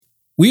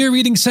We are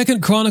reading 2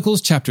 Chronicles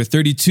chapter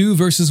 32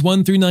 verses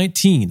 1 through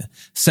 19,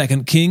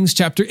 2 Kings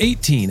chapter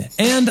 18,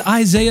 and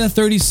Isaiah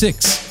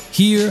 36,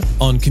 here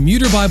on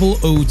Commuter Bible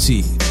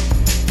OT.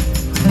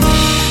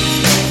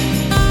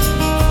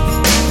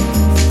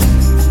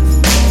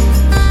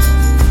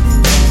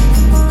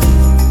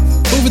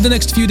 Over the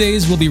next few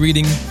days, we'll be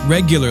reading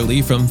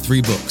regularly from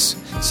three books,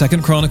 2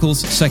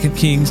 Chronicles, 2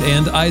 Kings,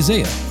 and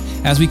Isaiah,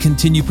 as we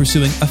continue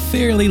pursuing a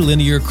fairly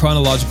linear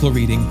chronological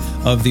reading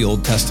of the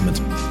Old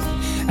Testament.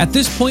 At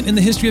this point in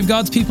the history of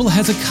God's people,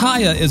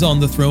 Hezekiah is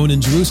on the throne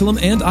in Jerusalem,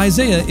 and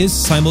Isaiah is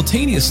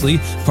simultaneously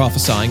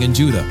prophesying in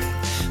Judah.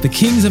 The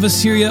kings of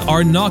Assyria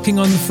are knocking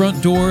on the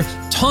front door,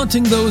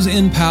 taunting those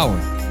in power.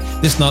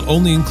 This not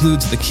only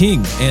includes the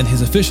king and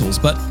his officials,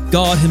 but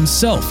God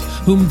himself,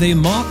 whom they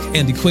mock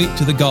and equate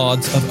to the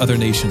gods of other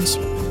nations.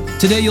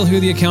 Today you'll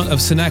hear the account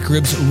of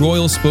Sennacherib's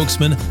royal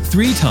spokesman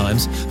 3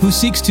 times, who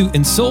seeks to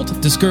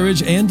insult,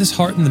 discourage, and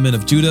dishearten the men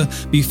of Judah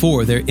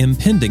before their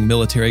impending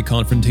military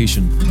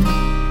confrontation.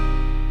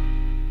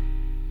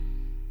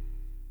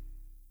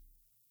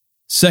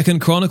 2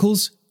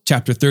 Chronicles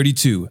chapter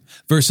 32,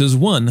 verses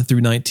 1 through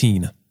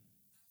 19.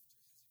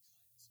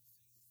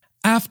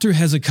 After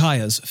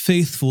Hezekiah's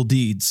faithful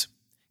deeds,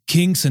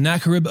 King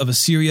Sennacherib of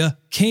Assyria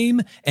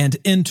came and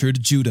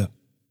entered Judah.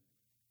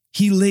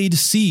 He laid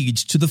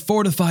siege to the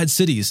fortified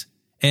cities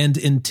and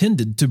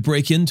intended to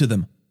break into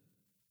them.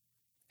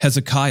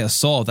 Hezekiah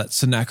saw that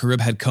Sennacherib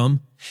had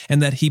come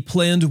and that he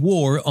planned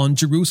war on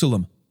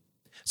Jerusalem.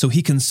 So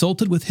he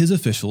consulted with his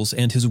officials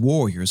and his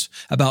warriors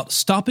about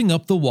stopping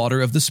up the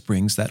water of the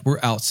springs that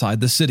were outside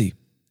the city,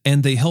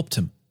 and they helped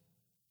him.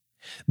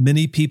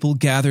 Many people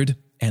gathered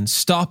and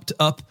stopped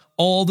up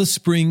all the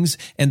springs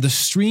and the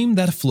stream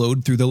that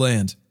flowed through the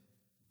land.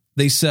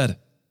 They said,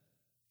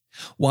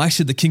 "Why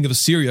should the king of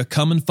Assyria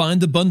come and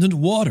find abundant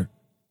water?"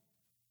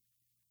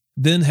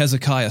 Then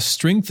Hezekiah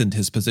strengthened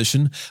his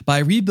position by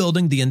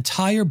rebuilding the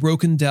entire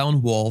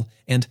broken-down wall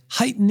and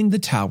heightening the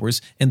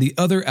towers and the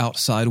other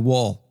outside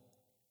wall.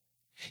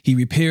 He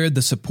repaired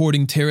the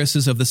supporting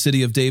terraces of the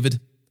city of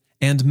David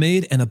and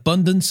made an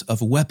abundance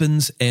of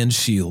weapons and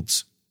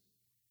shields.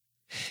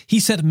 He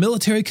set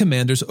military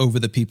commanders over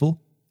the people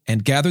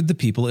and gathered the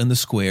people in the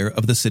square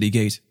of the city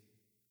gate.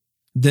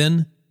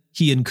 Then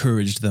he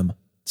encouraged them,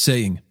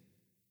 saying,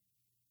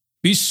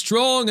 "Be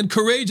strong and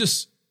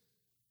courageous.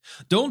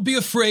 Don't be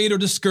afraid or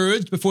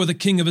discouraged before the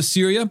king of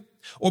Assyria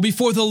or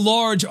before the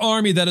large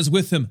army that is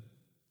with him,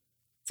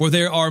 for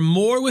there are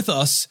more with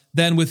us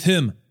than with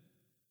him.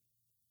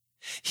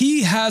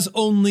 He has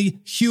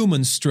only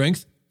human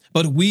strength,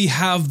 but we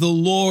have the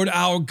Lord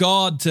our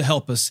God to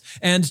help us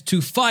and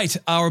to fight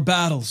our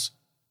battles."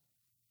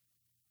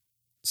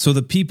 So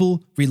the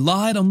people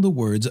relied on the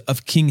words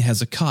of King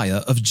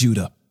Hezekiah of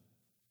Judah.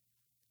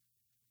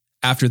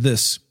 After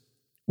this,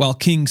 while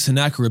King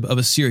Sennacherib of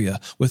Assyria,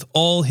 with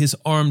all his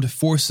armed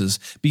forces,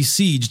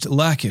 besieged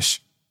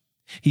Lachish,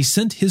 he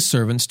sent his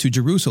servants to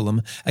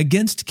Jerusalem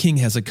against King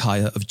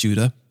Hezekiah of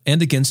Judah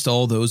and against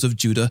all those of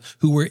Judah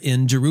who were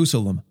in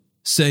Jerusalem,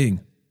 saying,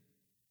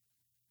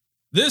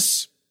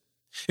 "This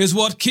is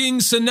what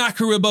King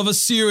Sennacherib of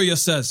Assyria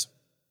says.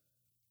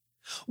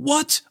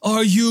 What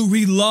are you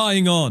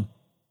relying on,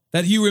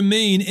 that you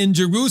remain in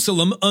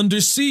Jerusalem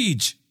under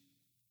siege?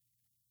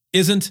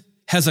 Isn't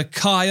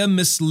Hezekiah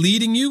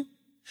misleading you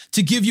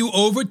to give you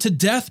over to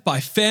death by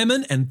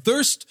famine and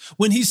thirst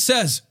when he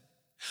says,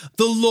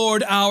 'The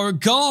Lord our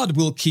God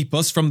will keep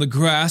us from the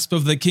grasp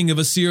of the king of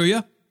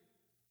Assyria'?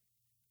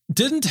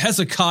 Didn't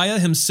Hezekiah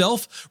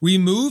himself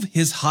remove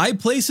his high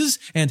places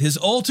and his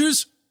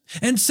altars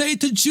and say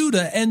to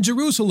Judah and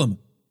Jerusalem,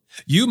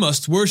 'You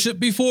must worship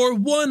before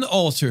one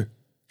altar,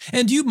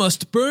 and you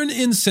must burn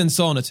incense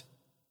on it'?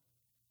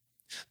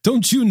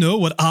 Don't you know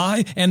what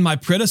I and my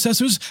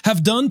predecessors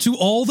have done to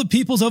all the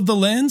peoples of the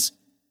lands?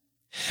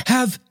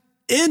 Have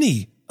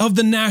any of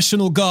the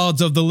national gods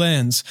of the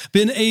lands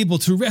been able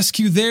to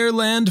rescue their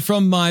land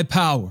from my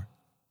power?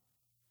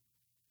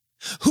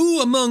 Who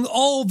among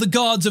all the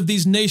gods of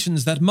these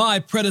nations that my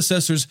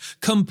predecessors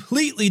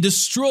completely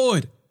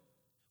destroyed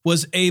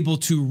was able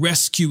to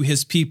rescue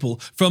his people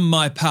from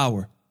my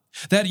power,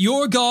 that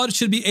your God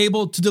should be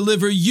able to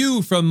deliver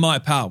you from my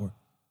power?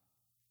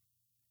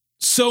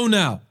 So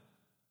now,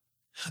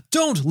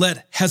 don't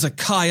let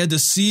Hezekiah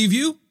deceive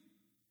you,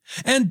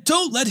 and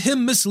don't let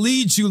him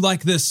mislead you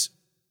like this.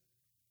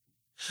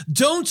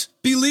 Don't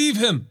believe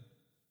him,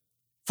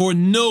 for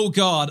no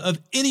God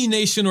of any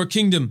nation or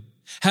kingdom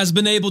has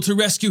been able to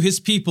rescue his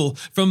people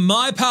from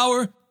my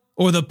power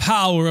or the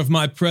power of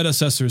my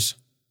predecessors.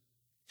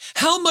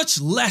 How much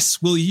less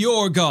will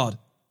your God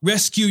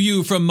rescue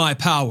you from my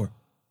power?"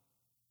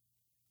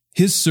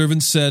 His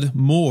servants said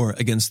more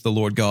against the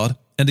Lord God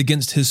and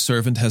against his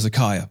servant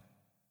Hezekiah.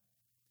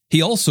 He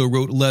also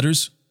wrote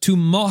letters to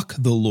mock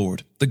the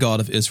Lord, the God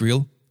of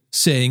Israel,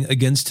 saying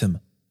against him,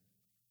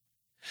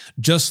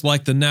 "Just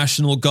like the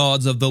national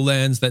gods of the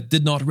lands that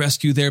did not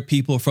rescue their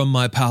people from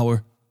my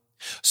power,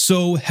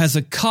 so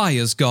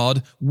Hezekiah's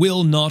God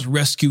will not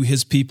rescue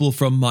his people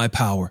from my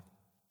power."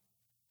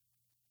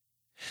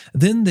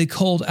 Then they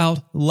called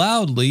out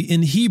loudly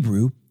in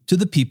Hebrew to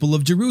the people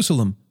of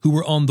Jerusalem who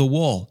were on the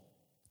wall,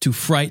 to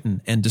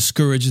frighten and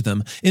discourage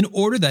them, in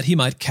order that he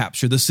might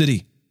capture the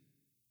city.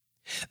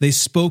 They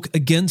spoke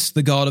against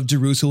the God of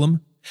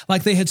Jerusalem,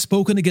 like they had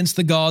spoken against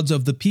the gods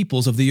of the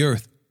peoples of the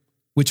earth,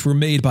 which were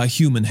made by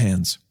human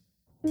hands.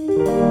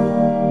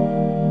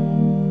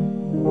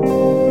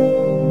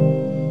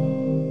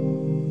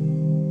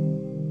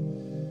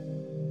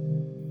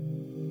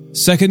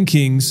 2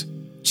 Kings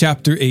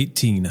chapter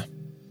 18.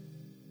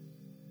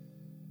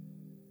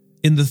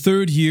 In the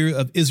 3rd year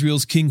of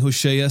Israel's king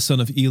Hoshea son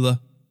of Elah,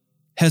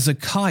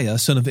 Hezekiah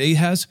son of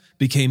Ahaz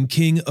became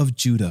king of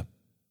Judah.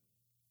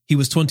 He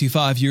was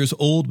 25 years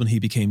old when he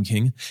became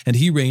king, and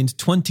he reigned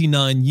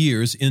 29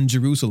 years in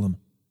Jerusalem.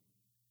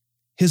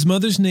 His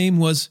mother's name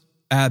was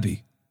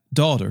Abi,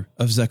 daughter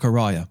of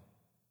Zechariah.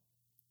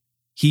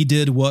 He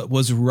did what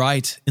was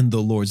right in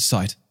the Lord's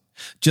sight,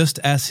 just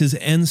as his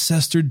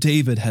ancestor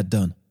David had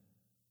done.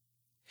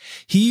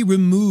 He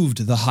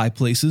removed the high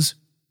places,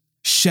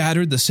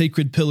 shattered the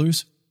sacred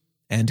pillars,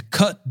 and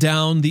cut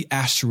down the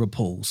Asherah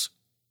poles.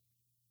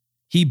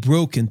 He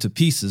broke into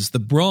pieces the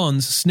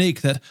bronze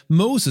snake that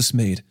Moses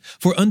made,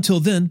 for until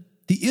then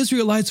the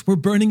Israelites were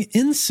burning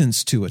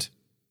incense to it.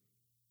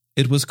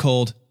 It was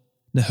called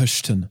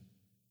Nehushtan.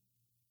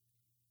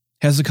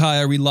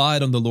 Hezekiah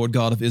relied on the Lord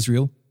God of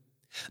Israel.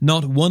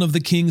 Not one of the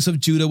kings of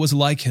Judah was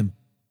like him,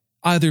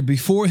 either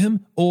before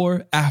him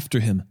or after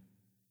him.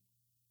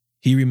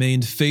 He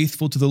remained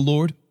faithful to the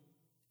Lord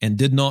and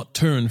did not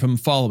turn from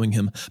following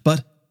him,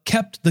 but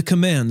kept the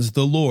commands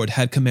the Lord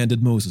had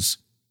commanded Moses.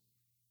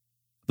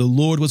 The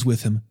Lord was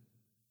with him,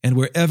 and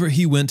wherever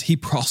he went, he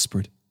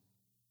prospered.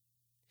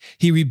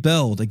 He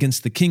rebelled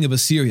against the king of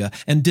Assyria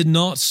and did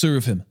not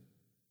serve him.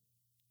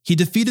 He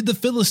defeated the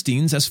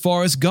Philistines as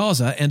far as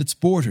Gaza and its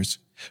borders,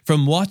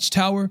 from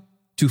watchtower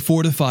to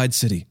fortified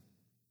city.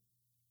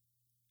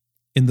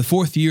 In the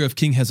 4th year of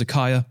King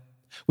Hezekiah,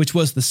 which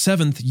was the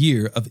 7th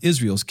year of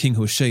Israel's king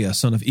Hoshea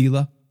son of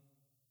Elah,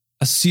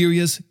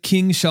 Assyria's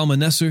king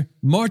Shalmaneser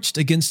marched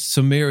against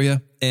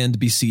Samaria and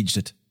besieged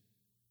it.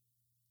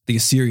 The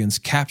Assyrians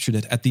captured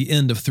it at the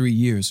end of 3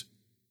 years.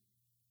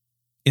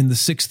 In the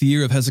 6th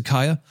year of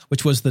Hezekiah,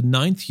 which was the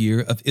 9th year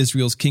of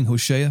Israel's king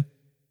Hoshea,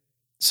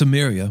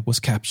 Samaria was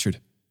captured.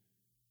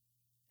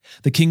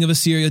 The king of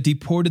Assyria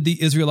deported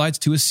the Israelites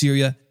to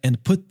Assyria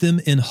and put them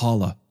in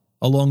Hala,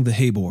 along the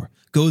Habor,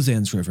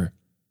 Gozan's river,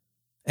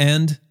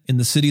 and in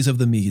the cities of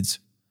the Medes,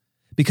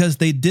 because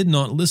they did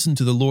not listen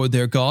to the Lord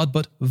their God,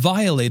 but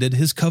violated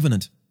his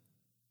covenant,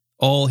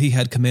 all he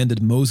had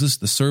commanded Moses,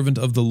 the servant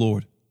of the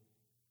Lord.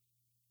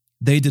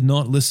 They did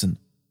not listen,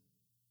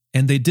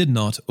 and they did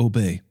not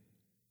obey.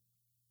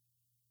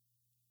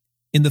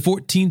 In the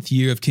 14th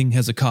year of King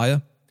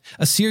Hezekiah,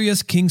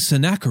 Assyria's king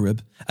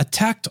Sennacherib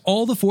attacked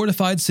all the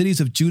fortified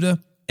cities of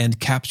Judah and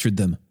captured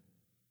them.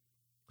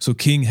 So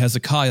King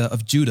Hezekiah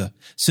of Judah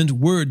sent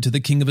word to the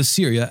king of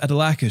Assyria at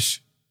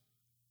Lachish,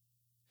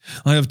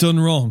 "I have done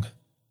wrong.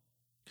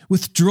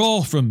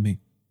 Withdraw from me.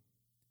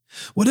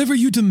 Whatever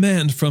you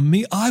demand from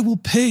me, I will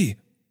pay."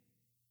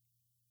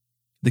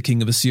 The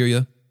king of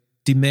Assyria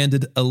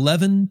demanded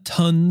 11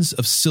 tons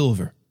of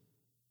silver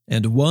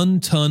and 1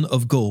 ton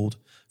of gold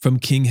from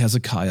King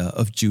Hezekiah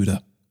of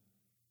Judah.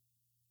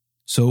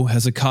 So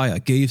Hezekiah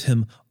gave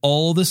him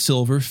all the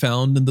silver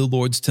found in the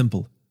Lord's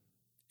temple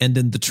and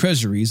in the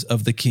treasuries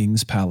of the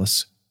king's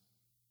palace.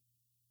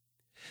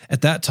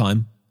 At that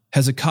time,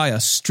 Hezekiah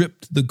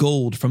stripped the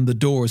gold from the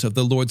doors of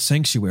the Lord's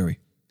sanctuary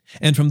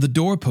and from the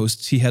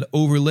doorposts he had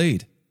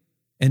overlaid,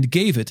 and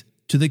gave it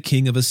to the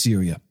king of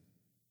Assyria.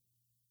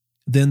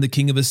 Then the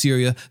king of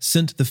Assyria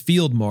sent the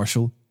field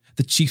marshal,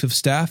 the chief of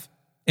staff,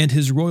 and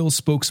his royal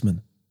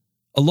spokesman,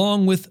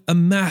 along with a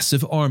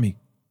massive army,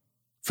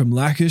 from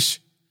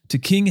Lachish to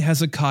King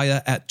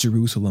Hezekiah at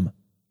Jerusalem.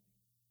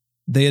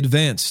 They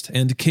advanced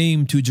and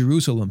came to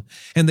Jerusalem,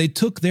 and they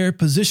took their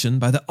position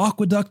by the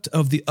aqueduct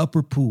of the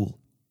upper pool,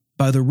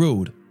 by the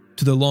road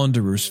to the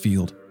launderer's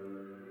field.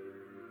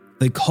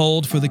 They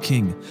called for the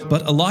king,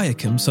 but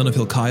Eliakim, son of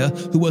Hilkiah,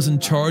 who was in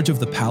charge of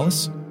the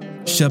palace,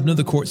 Shebna,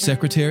 the court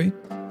secretary,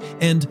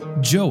 and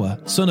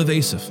Joah, son of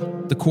Asaph,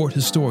 the court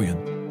historian,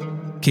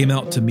 came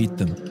out to meet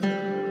them.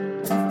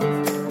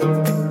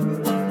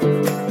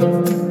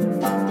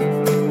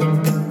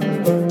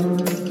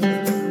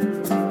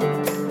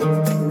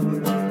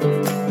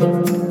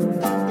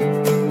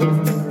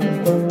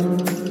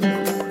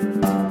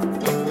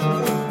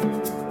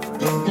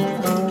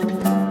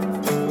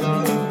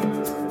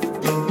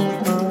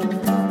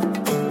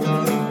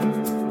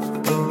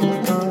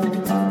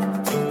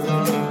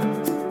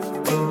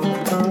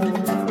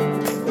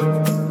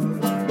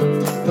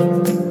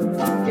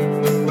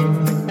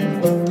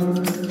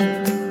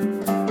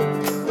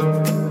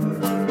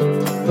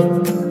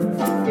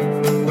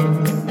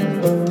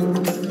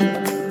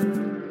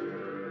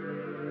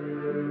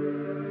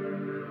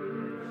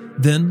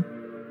 Then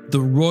the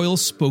royal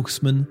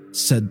spokesman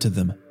said to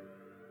them,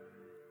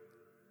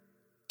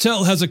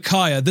 "Tell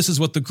Hezekiah this is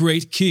what the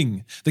great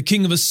king, the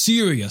king of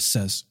Assyria,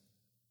 says.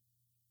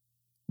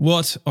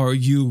 What are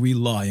you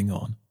relying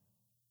on?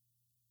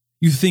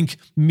 You think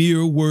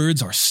mere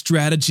words are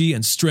strategy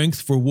and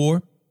strength for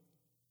war?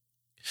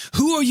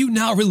 Who are you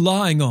now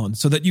relying on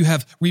so that you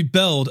have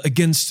rebelled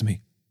against me?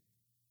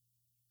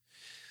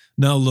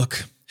 Now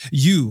look,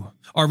 you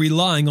are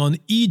relying on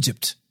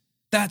Egypt,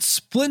 that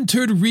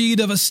splintered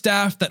reed of a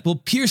staff that will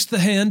pierce the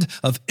hand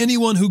of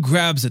anyone who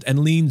grabs it and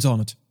leans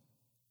on it.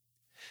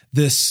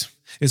 This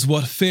is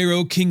what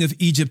Pharaoh, king of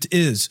Egypt,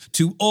 is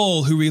to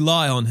all who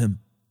rely on him.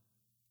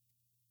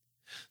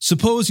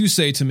 Suppose you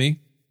say to me,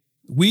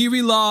 "We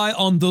rely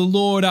on the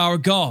Lord our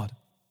God."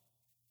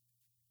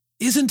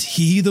 Isn't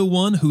he the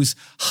one whose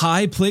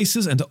high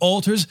places and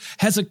altars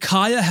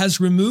Hezekiah has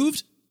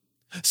removed,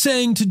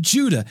 saying to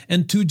Judah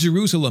and to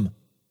Jerusalem,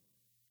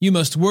 "You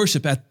must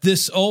worship at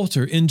this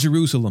altar in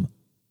Jerusalem"?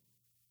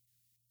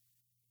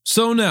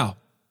 So now,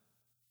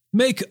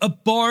 make a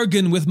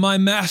bargain with my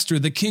master,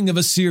 the king of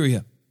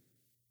Assyria.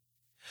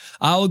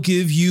 I'll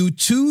give you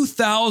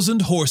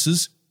 2,000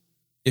 horses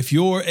if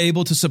you're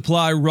able to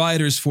supply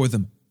riders for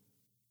them.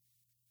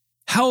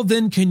 How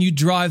then can you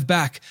drive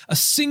back a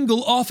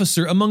single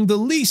officer among the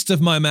least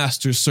of my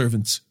master's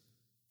servants?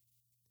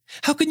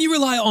 How can you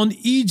rely on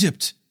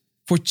Egypt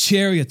for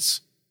chariots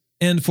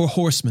and for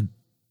horsemen?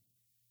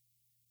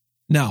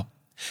 Now,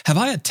 have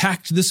I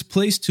attacked this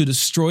place to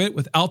destroy it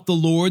without the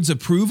Lord's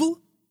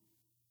approval?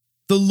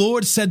 The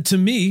Lord said to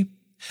me,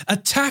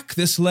 "Attack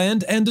this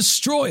land and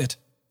destroy it."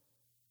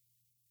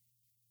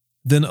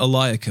 Then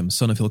Eliakim,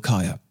 son of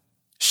Hilkiah,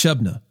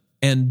 Shebna,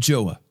 and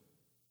Joah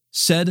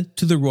said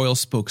to the royal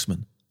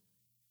spokesman,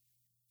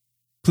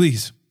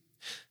 "Please,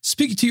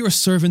 speak to your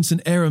servants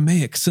in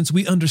Aramaic, since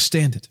we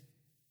understand it.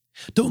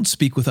 Don't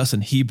speak with us in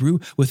Hebrew,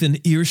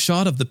 within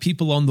earshot of the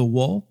people on the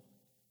wall."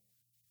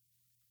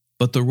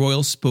 But the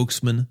royal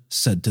spokesman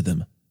said to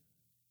them,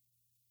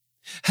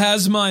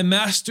 "Has my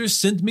master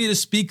sent me to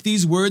speak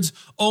these words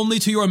only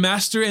to your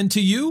master and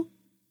to you?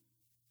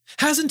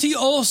 Hasn't he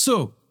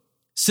also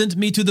sent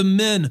me to the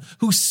men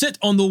who sit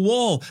on the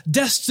wall,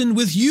 destined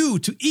with you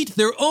to eat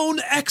their own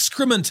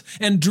excrement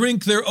and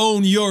drink their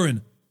own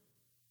urine?"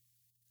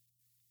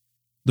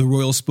 The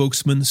royal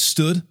spokesman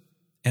stood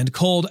and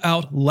called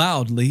out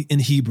loudly in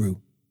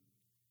Hebrew,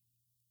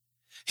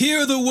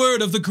 "Hear the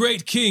word of the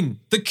great king,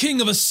 the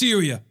king of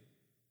Assyria.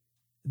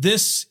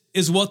 This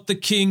is what the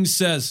king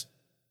says.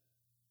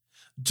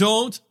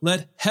 Don't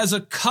let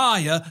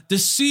Hezekiah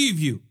deceive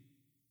you.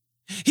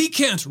 He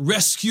can't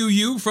rescue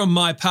you from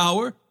my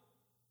power.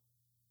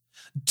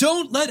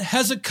 Don't let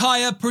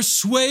Hezekiah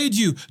persuade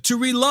you to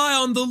rely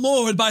on the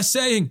Lord by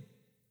saying,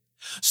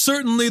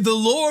 'Certainly the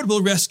Lord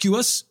will rescue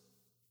us.'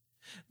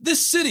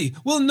 This city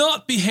will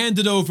not be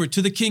handed over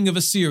to the king of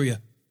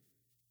Assyria.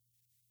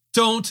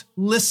 Don't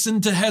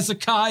listen to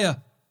Hezekiah,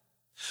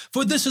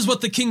 for this is what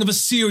the king of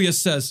Assyria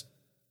says: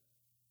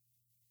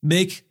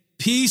 'Make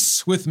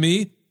peace with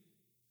me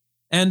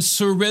and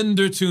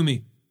surrender to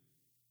me.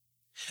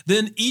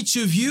 Then each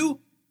of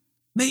you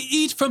may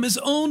eat from his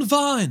own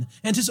vine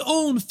and his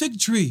own fig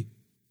tree,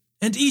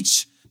 and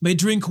each may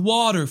drink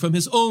water from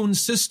his own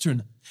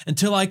cistern,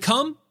 until I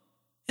come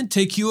and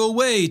take you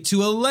away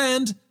to a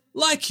land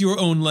like your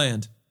own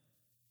land,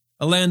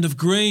 a land of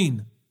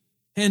grain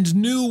and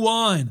new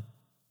wine,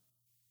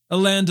 a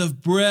land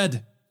of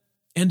bread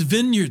and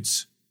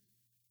vineyards,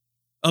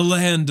 a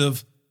land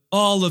of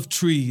olive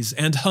trees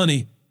and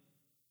honey,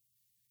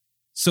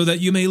 so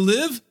that you may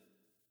live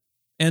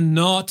and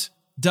not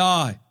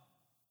die.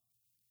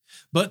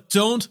 But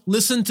don't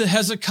listen to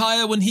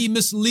Hezekiah when he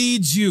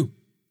misleads you,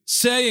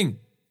 saying,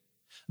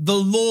 'The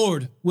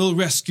Lord will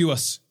rescue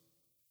us.'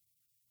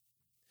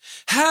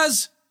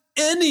 Has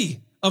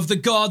any of the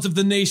gods of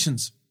the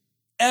nations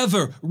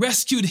ever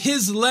rescued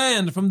his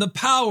land from the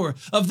power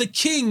of the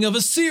king of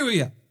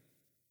Assyria?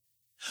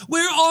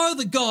 Where are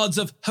the gods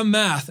of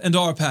Hamath and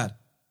Arpad?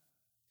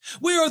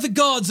 Where are the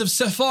gods of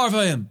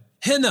Sepharvaim,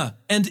 Hena,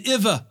 and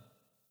Ivah?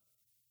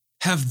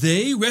 Have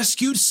they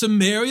rescued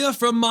Samaria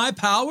from my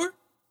power?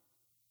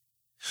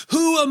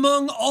 Who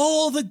among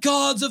all the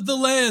gods of the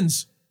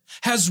lands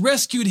has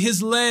rescued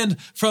his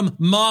land from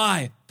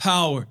my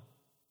power?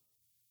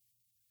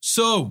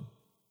 So,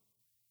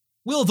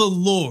 will the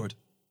Lord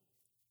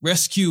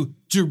rescue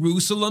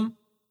Jerusalem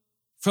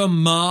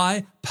from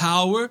my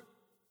power?"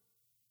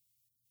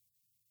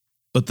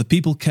 But the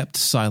people kept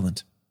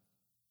silent.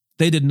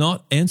 They did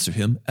not answer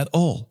him at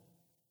all,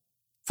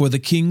 for the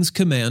king's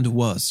command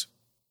was,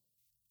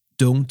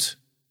 "Don't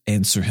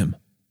answer him."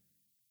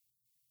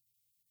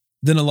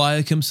 Then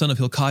Eliakim, son of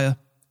Hilkiah,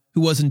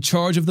 who was in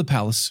charge of the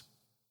palace,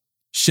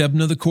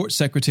 Shebna, the court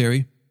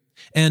secretary,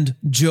 and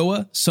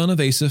Joah, son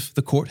of Asaph,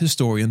 the court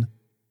historian,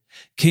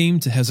 came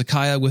to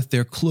Hezekiah with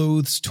their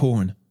clothes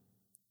torn,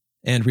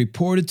 and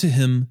reported to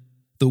him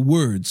the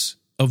words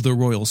of the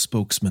royal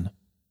spokesman.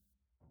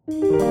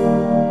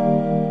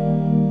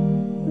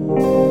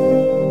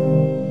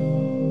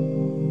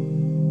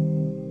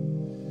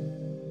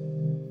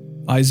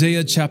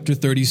 Isaiah chapter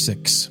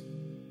 36.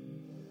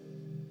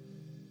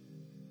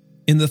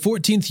 In the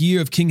 14th year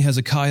of King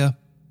Hezekiah,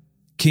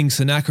 King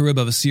Sennacherib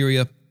of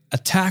Assyria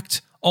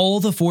attacked all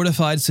the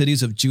fortified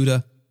cities of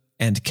Judah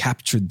and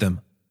captured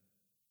them.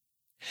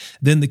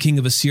 Then the king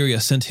of Assyria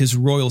sent his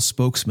royal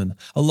spokesman,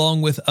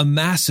 along with a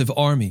massive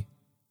army,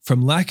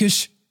 from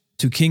Lachish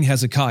to King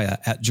Hezekiah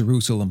at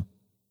Jerusalem.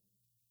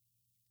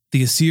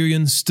 The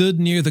Assyrians stood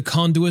near the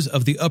conduit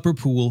of the upper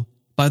pool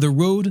by the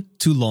road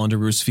to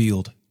Launderer's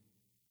Field.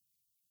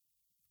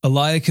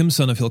 Eliakim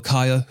son of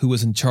Hilkiah, who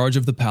was in charge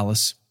of the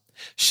palace,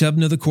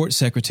 Shebna the court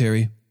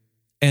secretary,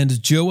 and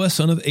Joah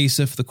son of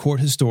Asaph the court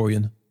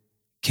historian,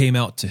 came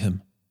out to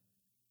him.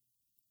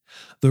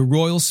 The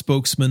royal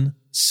spokesman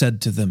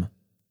said to them,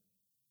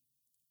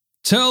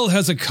 "Tell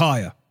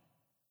Hezekiah,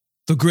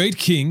 the great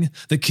king,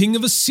 the king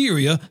of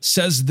Assyria,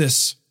 says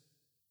this.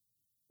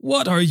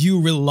 What are you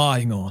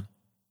relying on?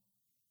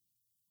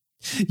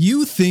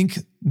 You think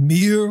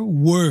mere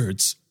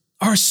words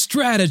are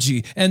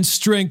strategy and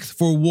strength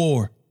for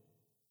war.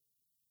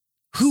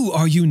 Who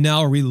are you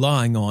now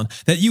relying on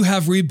that you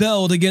have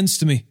rebelled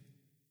against me?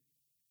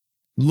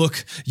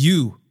 Look,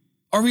 you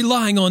are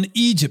relying on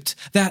Egypt,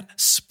 that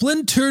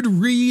splintered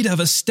reed of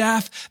a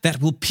staff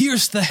that will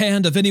pierce the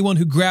hand of anyone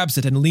who grabs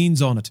it and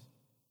leans on it.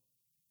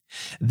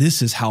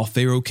 This is how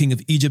Pharaoh king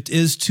of Egypt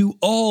is to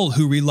all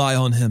who rely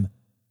on him.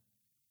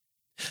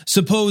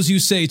 Suppose you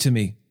say to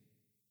me,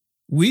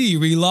 'We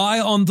rely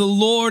on the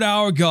Lord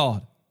our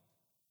God.'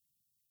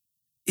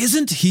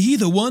 Isn't he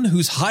the one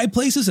whose high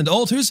places and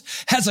altars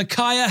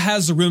Hezekiah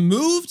has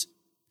removed,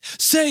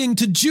 saying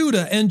to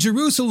Judah and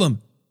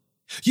Jerusalem,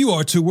 'You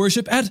are to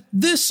worship at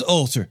this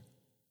altar'?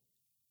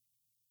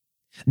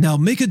 Now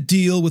make a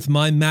deal with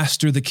my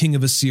master, the king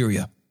of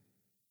Assyria.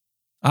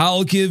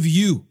 I'll give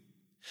you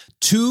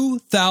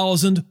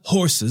 2,000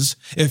 horses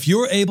if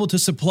you're able to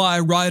supply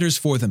riders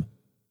for them.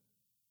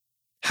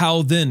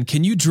 How then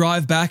can you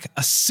drive back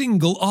a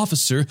single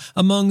officer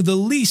among the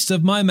least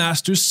of my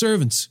master's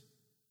servants?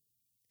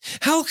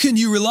 How can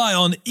you rely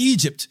on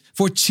Egypt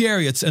for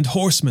chariots and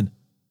horsemen?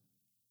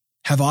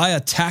 Have I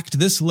attacked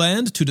this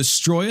land to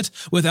destroy it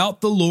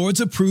without the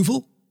Lord's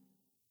approval?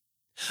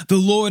 The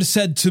Lord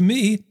said to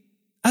me,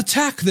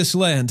 'Attack this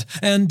land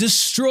and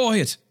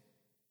destroy it.'"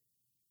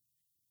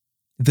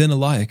 Then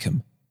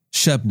Eliakim,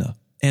 Shebna,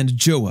 and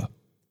Joah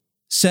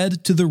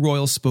said to the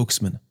royal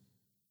spokesman,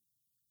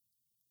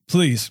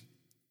 "Please,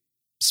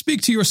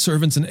 speak to your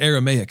servants in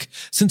Aramaic,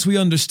 since we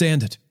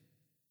understand it.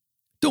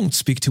 Don't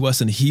speak to us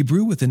in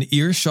Hebrew within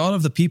earshot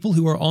of the people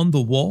who are on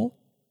the wall."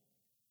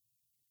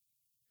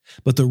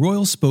 But the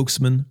royal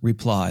spokesman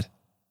replied,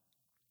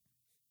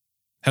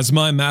 "Has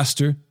my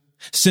master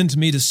sent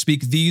me to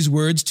speak these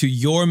words to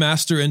your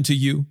master and to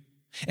you,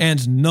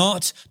 and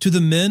not to the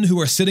men who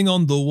are sitting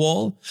on the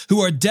wall, who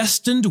are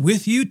destined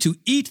with you to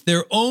eat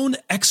their own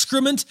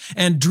excrement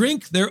and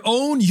drink their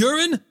own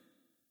urine?"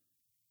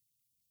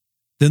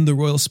 Then the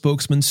royal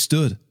spokesman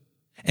stood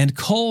and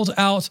called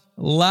out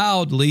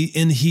loudly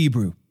in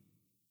Hebrew,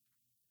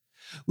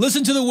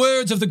 "Listen to the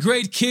words of the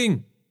great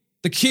king,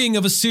 the king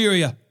of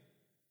Assyria.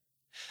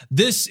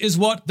 This is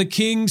what the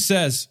king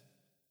says.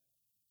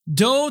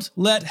 Don't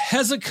let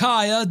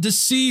Hezekiah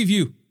deceive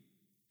you,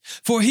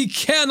 for he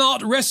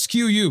cannot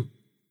rescue you.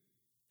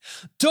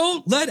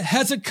 Don't let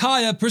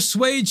Hezekiah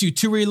persuade you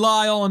to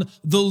rely on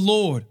the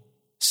Lord,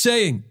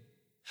 saying,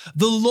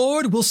 'The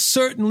Lord will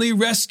certainly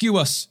rescue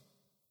us.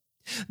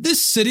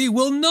 This city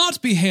will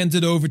not be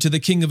handed over to the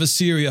king of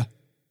Assyria.'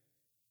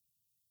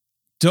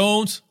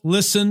 Don't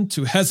listen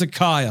to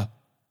Hezekiah,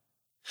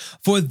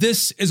 for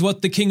this is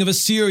what the king of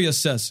Assyria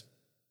says.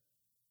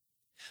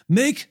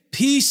 Make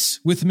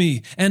peace with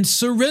me and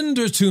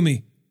surrender to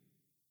me.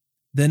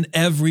 Then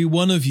every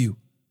one of you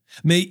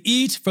may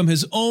eat from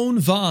his own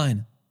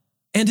vine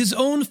and his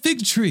own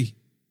fig tree,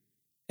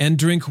 and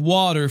drink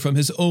water from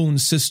his own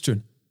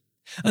cistern,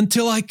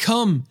 until I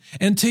come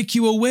and take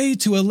you away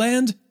to a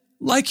land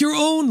like your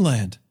own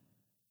land,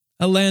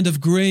 a land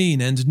of grain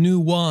and new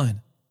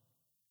wine,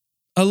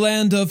 a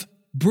land of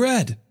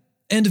bread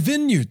and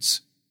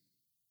vineyards.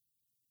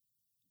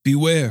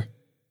 Beware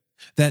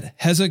that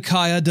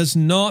Hezekiah does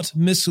not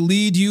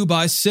mislead you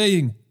by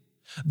saying,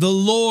 'The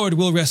Lord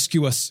will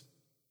rescue us.'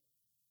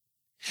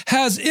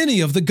 Has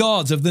any of the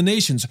gods of the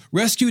nations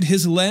rescued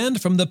his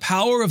land from the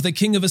power of the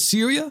king of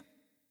Assyria?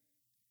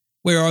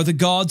 Where are the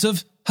gods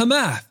of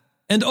Hamath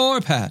and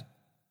Arpad?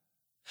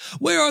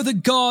 Where are the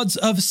gods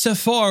of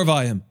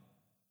Sepharvaim?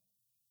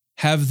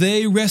 Have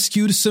they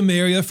rescued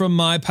Samaria from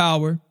my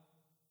power?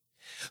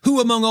 Who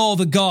among all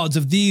the gods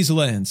of these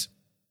lands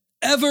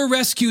ever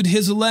rescued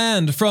his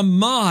land from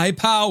my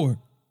power?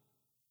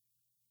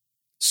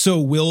 So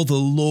will the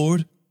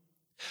Lord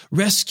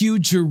rescue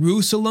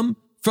Jerusalem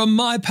from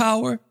my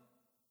power?"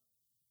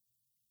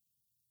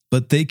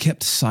 But they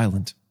kept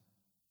silent.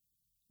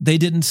 They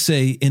didn't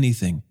say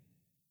anything,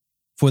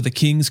 for the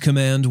king's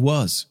command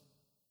was,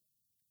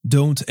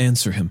 "Don't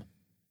answer him."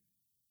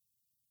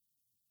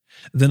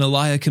 Then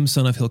Eliakim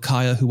son of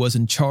Hilkiah, who was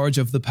in charge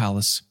of the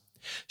palace,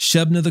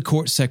 Shebna the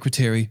court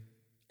secretary,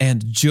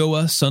 and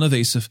Joah son of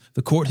Asaph,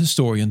 the court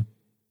historian,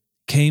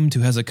 came to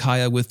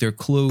Hezekiah with their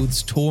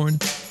clothes torn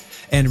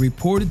and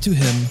reported to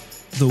him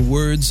the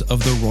words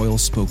of the royal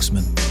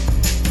spokesman.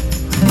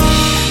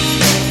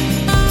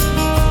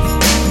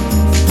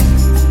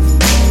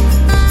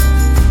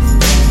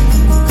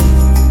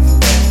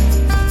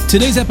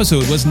 Today's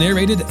episode was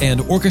narrated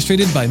and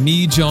orchestrated by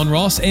me, John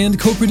Ross, and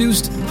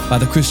co-produced by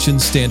the Christian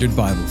Standard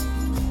Bible.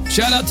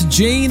 Shout out to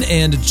Jane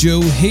and Joe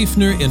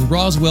Hafner in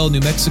Roswell, New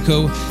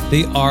Mexico.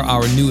 They are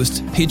our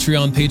newest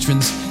Patreon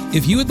patrons.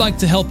 If you would like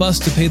to help us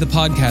to pay the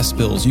podcast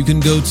bills, you can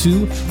go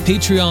to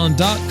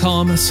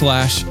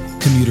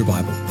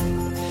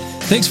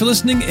patreon.com/commuterbible. Thanks for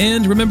listening,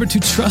 and remember to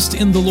trust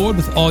in the Lord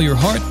with all your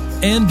heart,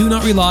 and do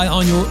not rely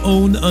on your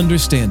own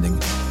understanding.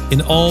 In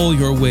all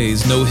your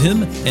ways, know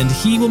Him, and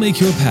He will make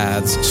your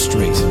paths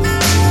straight.